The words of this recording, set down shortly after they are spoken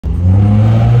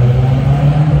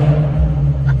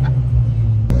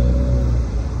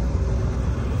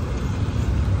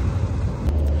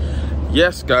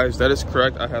Yes, guys, that is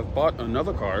correct. I have bought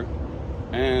another car,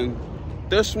 and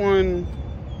this one,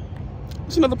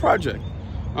 it's another project.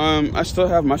 I still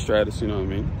have my Stratus, you know what I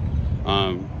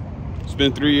mean? It's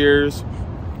been 3 years.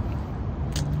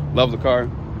 Love the car.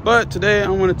 But today I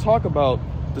want to talk about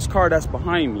this car that's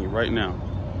behind me right now,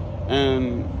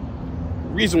 and the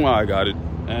reason why I got it,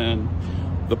 and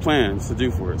the plans to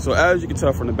do for it. So as you can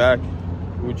tell from the back,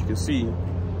 what you can see,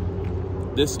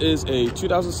 this is a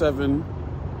 2007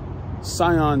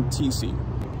 Scion TC.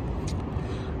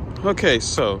 Okay,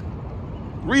 so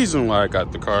reason why I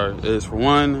got the car is, for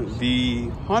one, the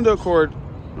Honda Accord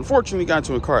unfortunately got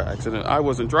into a car accident. I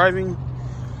wasn't driving,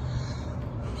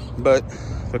 but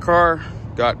the car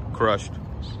got crushed,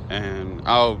 and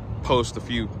I'll post a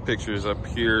few pictures up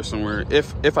here somewhere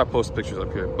if I post pictures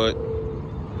up here. But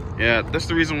yeah, that's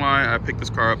the reason why I picked this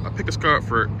car up. I picked this car up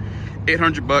for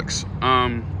 800 bucks.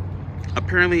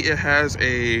 Apparently it has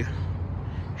a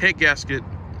head gasket,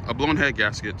 a blown head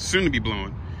gasket, soon to be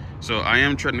blown. So I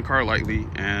am treading the car lightly,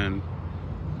 and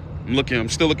I'm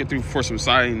still looking through for some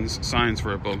signs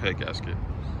for a blown head gasket.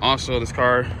 Also, this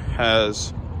car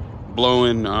has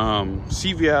blown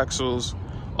CV axles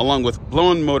along with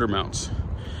blown motor mounts.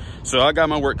 So I got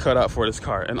my work cut out for this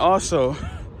car. And also,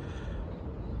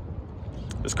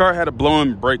 this car had a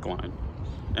blown brake line,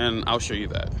 and I'll show you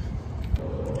that.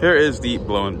 Here is the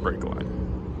blown brake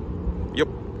line. Yep.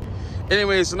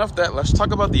 Anyways, enough of that. Let's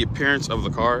talk about the appearance of the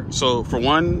car. So for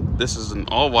one, this is an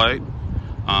all white.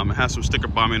 It has some sticker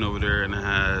bombing over there, and it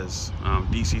has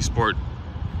DC Sport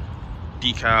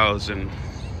decals and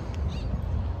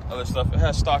other stuff. It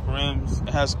has stock rims. It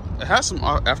has some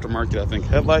aftermarket, I think,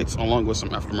 headlights, along with some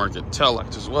aftermarket tail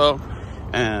lights as well,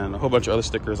 and a whole bunch of other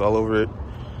stickers all over it.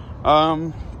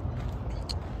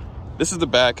 This is the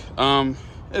back.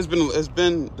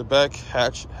 The back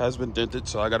hatch has been dented,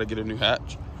 so I got to get a new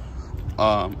hatch.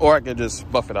 Or I could just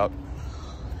buff it out.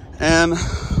 And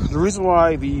the reason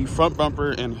why the front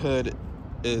bumper and hood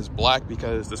is black,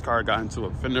 because this car got into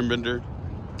a fender bender.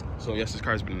 So yes, this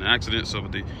car's been in an accident. So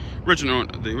the original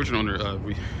owner,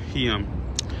 he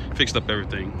fixed up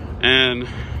everything. And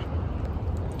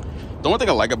the one thing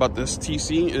I like about this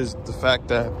TC is the fact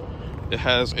that it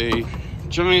has a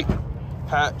giant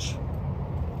hatch,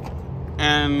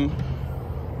 and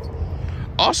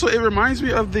also it reminds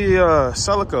me of the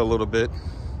Celica a little bit.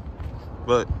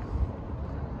 But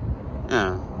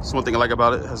yeah, that's one thing I like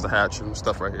about it. It has the hatch and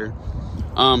stuff right here.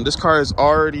 This car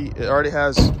already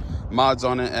has mods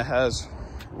on it. It has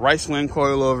Riceland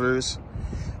coilovers.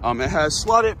 It has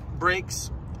slotted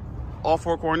brakes, all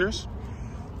four corners.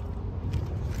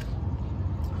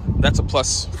 That's a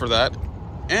plus for that.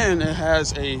 And it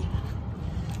has a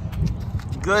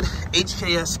good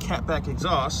HKS catback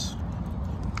exhaust,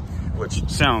 which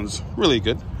sounds really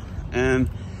good. And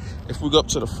if we go up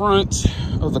to the front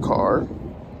of the car,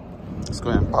 let's go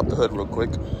ahead and pop the hood real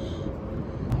quick.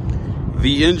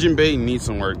 The engine bay needs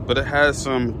some work, but it has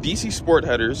some DC Sport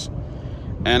headers,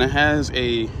 and it has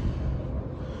a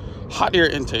hot air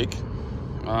intake.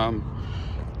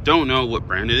 Don't know what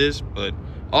brand it is, but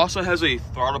also has a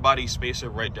throttle body spacer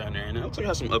right down there, and it looks like it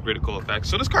has some upgraded cool effects.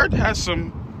 So this car has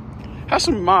some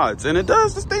mods, and it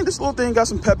does this little thing got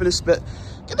some pep in its step.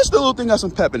 This little thing got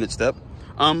some pep in its step.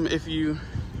 If you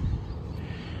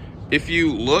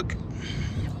look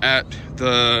at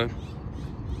the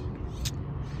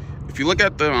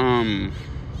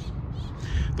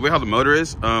way how the motor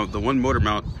is, the one motor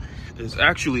mount is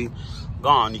actually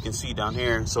gone. You can see down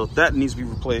here, so that needs to be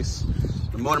replaced.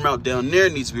 The motor mount down there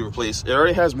needs to be replaced. It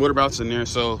already has motor mounts in there,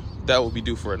 so that will be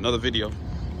due for another video.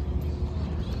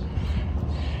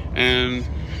 And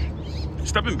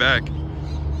stepping back,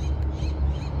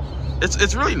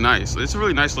 it's really nice. It's a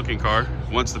really nice looking car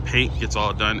once the paint gets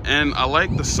all done. And I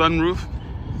like the sunroof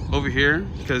over here,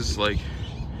 because like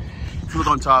if you look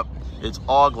on top, it's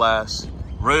all glass.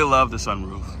 Really love the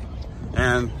sunroof.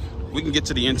 And we can get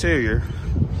to the interior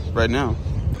right now.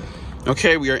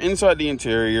 Okay, we are inside the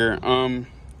interior.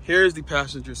 Here's the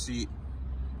passenger seat.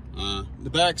 The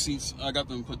back seats, I got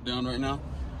them put down right now.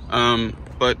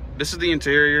 But this is the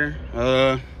interior.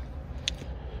 Got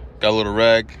a little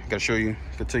rag. Gotta show you.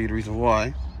 Gotta tell you the reason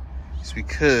why. It's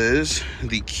because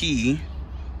the key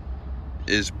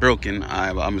is broken.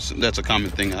 That's a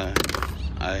common thing.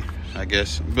 I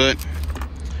guess. But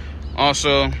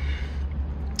also,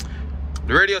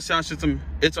 the radio sound system,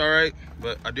 it's all right.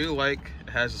 But I do like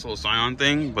it has this little Scion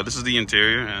thing. But this is the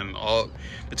interior, and all the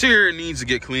interior needs to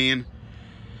get clean.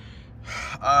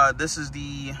 This is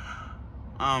the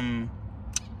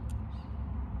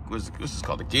what's this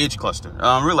called? The gauge cluster.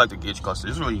 I really like the gauge cluster.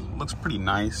 This really looks pretty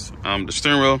nice. The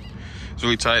steering wheel is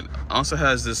really tight. It also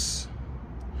has this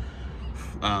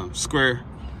square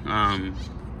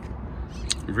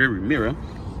rear mirror,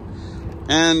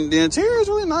 and the interior is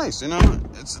really nice. You know,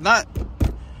 it's not,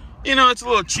 you know, it's a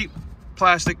little cheap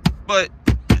plastic, but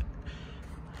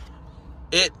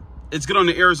it's good on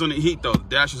the Arizona heat though. The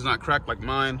dash is not cracked like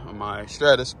mine on my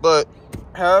Stratus, but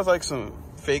has like some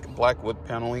fake black wood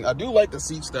paneling. I do like the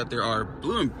seats that there are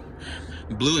blue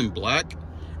and black,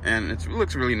 and it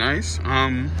looks really nice.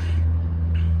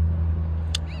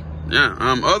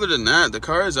 Other than that, the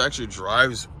car actually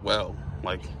drives well.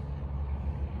 Like,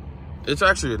 it's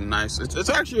actually nice. It's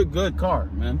actually a good car,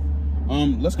 man.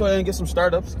 Let's go ahead and get some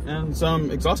startups and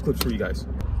some exhaust clips for you guys.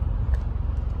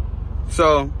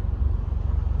 So,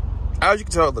 as you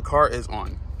can tell, the car is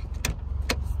on.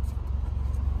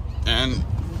 And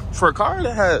for a car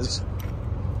that has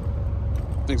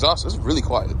exhaust, it's really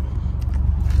quiet.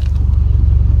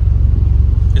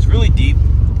 It's really deep.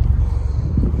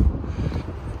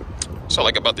 So I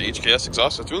like about the HKS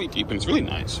exhaust, it's really deep and it's really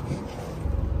nice.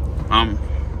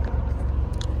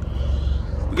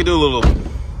 We could do a little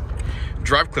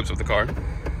drive clips of the car.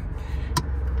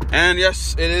 And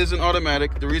yes, it is an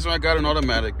automatic. The reason I got an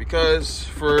automatic, because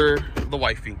for the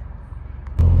wifey.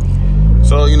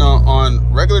 So, you know,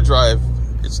 on regular drive,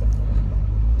 it's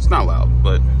not loud,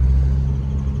 but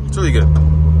it's really good.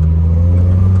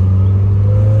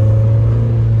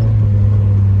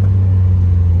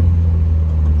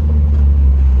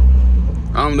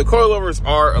 The coilovers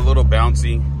are a little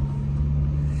bouncy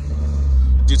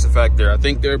due to the fact I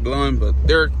think they're blowing, but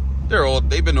they're old.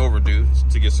 They've been overdue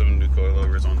to get some new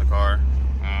coilovers on the car.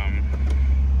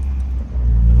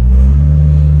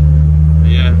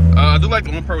 I do like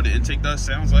the one part where the intake does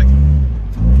sounds like.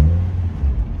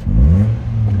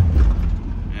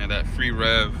 Yeah, that free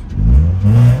rev.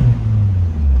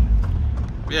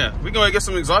 Yeah, we're gonna get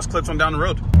some exhaust clips on down the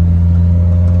road.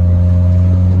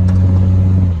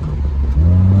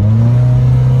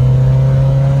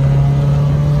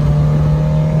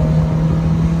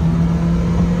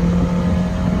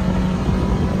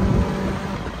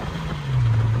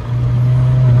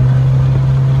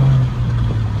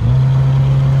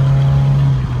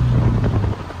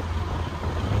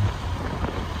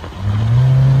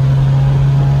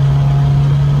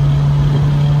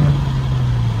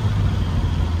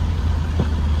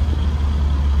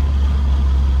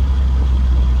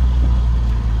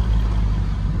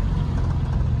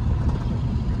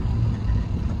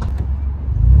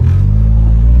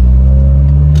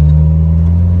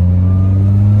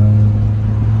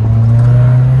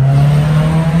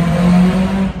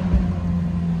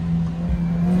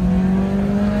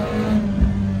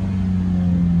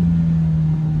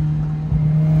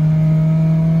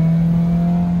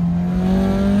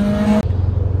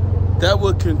 That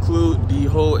would conclude the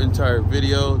whole entire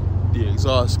video, the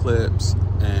exhaust clips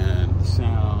and the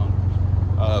sound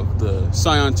of the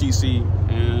Scion TC,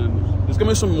 and there's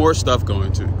gonna be some more stuff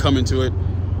coming to it.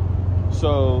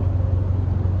 So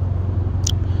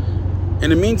in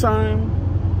the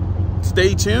meantime,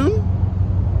 stay tuned.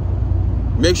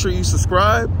 Make sure you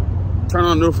subscribe, turn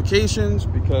on notifications,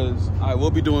 because I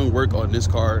will be doing work on this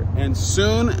car, and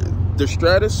soon the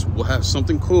Stratus will have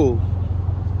something cool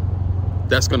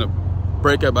that's gonna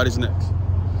break everybody's necks.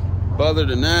 But other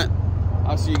than that,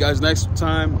 I'll see you guys next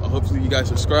time. Hopefully you guys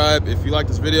subscribe. If you like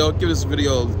this video, give this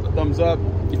video a thumbs up.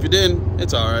 If you didn't,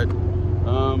 it's all right.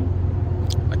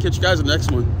 I'll catch you guys in the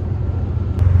next one.